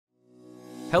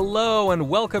Hello and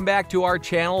welcome back to our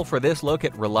channel for this look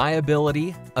at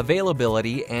reliability,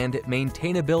 availability, and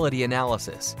maintainability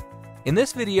analysis. In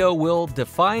this video, we'll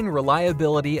define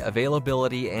reliability,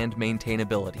 availability, and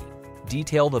maintainability,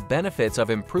 detail the benefits of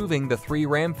improving the three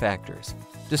RAM factors,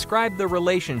 describe the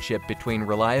relationship between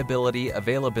reliability,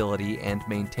 availability, and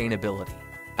maintainability,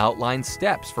 outline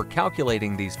steps for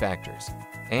calculating these factors,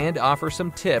 and offer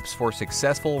some tips for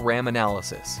successful RAM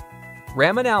analysis.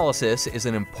 RAM analysis is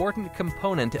an important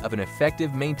component of an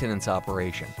effective maintenance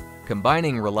operation.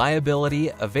 Combining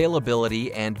reliability,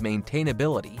 availability, and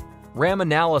maintainability, RAM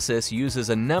analysis uses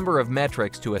a number of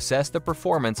metrics to assess the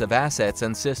performance of assets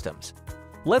and systems.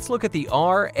 Let's look at the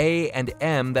R, A, and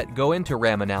M that go into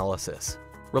RAM analysis.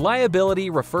 Reliability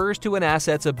refers to an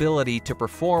asset's ability to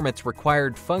perform its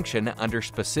required function under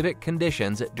specific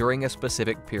conditions during a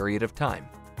specific period of time.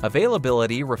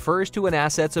 Availability refers to an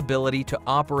asset's ability to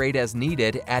operate as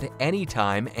needed at any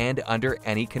time and under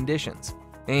any conditions.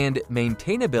 And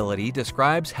maintainability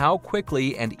describes how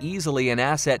quickly and easily an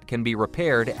asset can be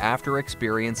repaired after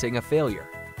experiencing a failure.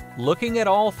 Looking at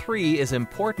all three is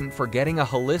important for getting a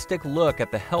holistic look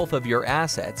at the health of your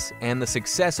assets and the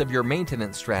success of your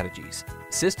maintenance strategies.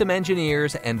 System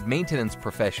engineers and maintenance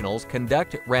professionals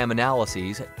conduct RAM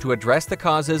analyses to address the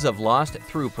causes of lost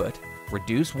throughput,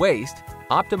 reduce waste,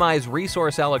 optimize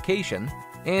resource allocation,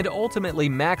 and ultimately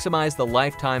maximize the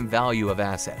lifetime value of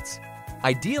assets.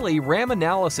 Ideally, RAM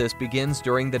analysis begins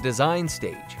during the design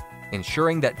stage,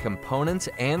 ensuring that components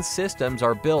and systems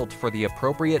are built for the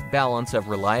appropriate balance of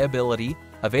reliability,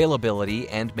 availability,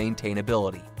 and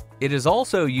maintainability. It is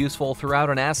also useful throughout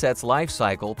an asset's life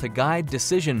cycle to guide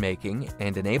decision-making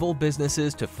and enable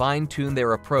businesses to fine-tune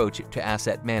their approach to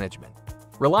asset management.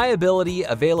 Reliability,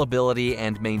 availability,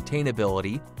 and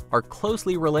maintainability are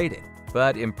closely related,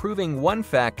 but improving one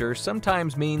factor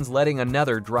sometimes means letting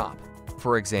another drop.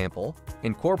 For example,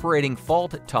 incorporating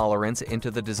fault tolerance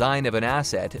into the design of an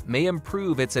asset may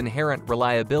improve its inherent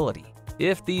reliability.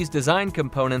 If these design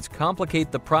components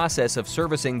complicate the process of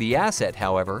servicing the asset,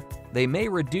 however, they may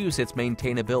reduce its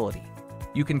maintainability.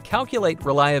 You can calculate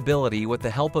reliability with the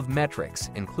help of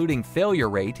metrics, including failure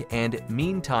rate and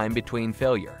mean time between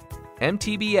failure.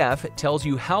 MTBF tells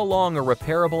you how long a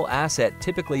repairable asset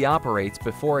typically operates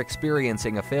before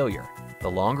experiencing a failure.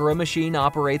 The longer a machine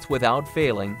operates without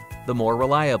failing, the more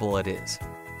reliable it is.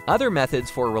 Other methods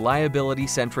for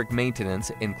reliability-centric maintenance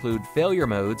include failure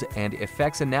modes and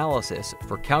effects analysis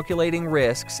for calculating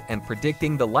risks and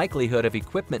predicting the likelihood of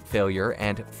equipment failure,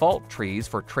 and fault trees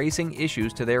for tracing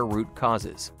issues to their root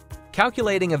causes.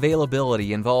 Calculating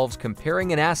availability involves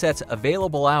comparing an asset's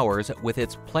available hours with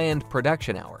its planned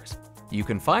production hours. You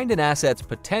can find an asset's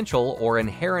potential or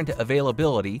inherent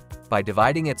availability by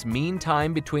dividing its mean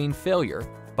time between failure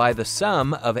by the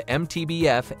sum of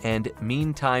MTBF and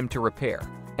mean time to repair.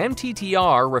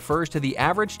 MTTR refers to the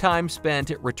average time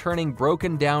spent returning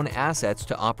broken down assets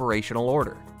to operational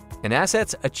order. An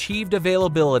asset's achieved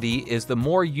availability is the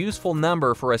more useful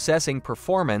number for assessing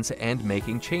performance and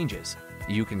making changes.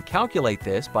 You can calculate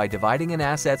this by dividing an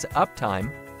asset's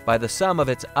uptime by the sum of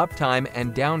its uptime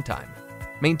and downtime.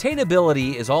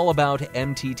 Maintainability is all about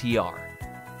MTTR.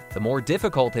 The more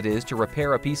difficult it is to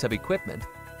repair a piece of equipment,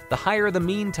 the higher the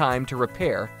mean time to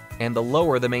repair and the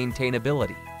lower the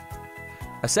maintainability.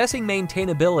 Assessing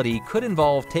maintainability could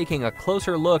involve taking a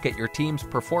closer look at your team's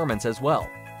performance as well.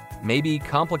 Maybe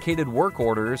complicated work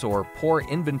orders or poor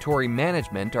inventory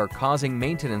management are causing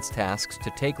maintenance tasks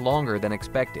to take longer than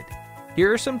expected.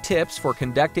 Here are some tips for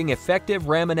conducting effective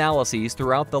RAM analyses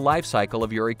throughout the life cycle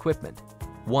of your equipment.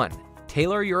 1.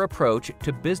 Tailor your approach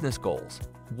to business goals.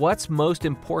 What's most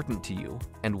important to you,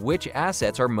 and which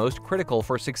assets are most critical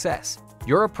for success?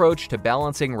 Your approach to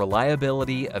balancing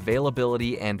reliability,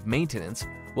 availability, and maintenance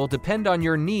will depend on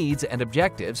your needs and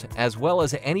objectives, as well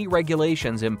as any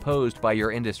regulations imposed by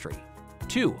your industry.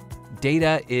 2.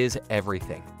 Data is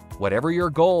everything. Whatever your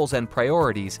goals and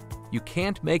priorities, you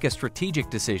can't make a strategic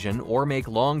decision or make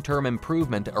long-term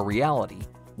improvement a reality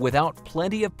without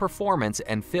plenty of performance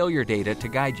and failure data to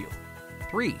guide you.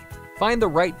 3. Find the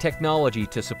right technology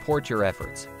to support your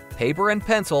efforts. Paper and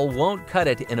pencil won't cut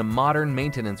it in a modern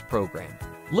maintenance program.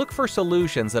 Look for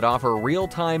solutions that offer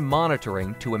real-time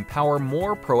monitoring to empower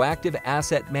more proactive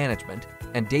asset management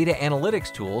and data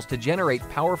analytics tools to generate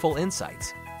powerful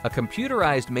insights. A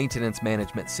computerized maintenance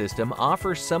management system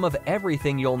offers some of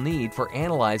everything you'll need for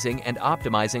analyzing and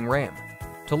optimizing RAM.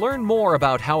 To learn more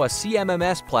about how a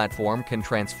CMMS platform can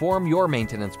transform your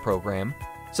maintenance program,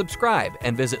 subscribe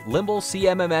and visit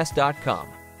limblecmms.com.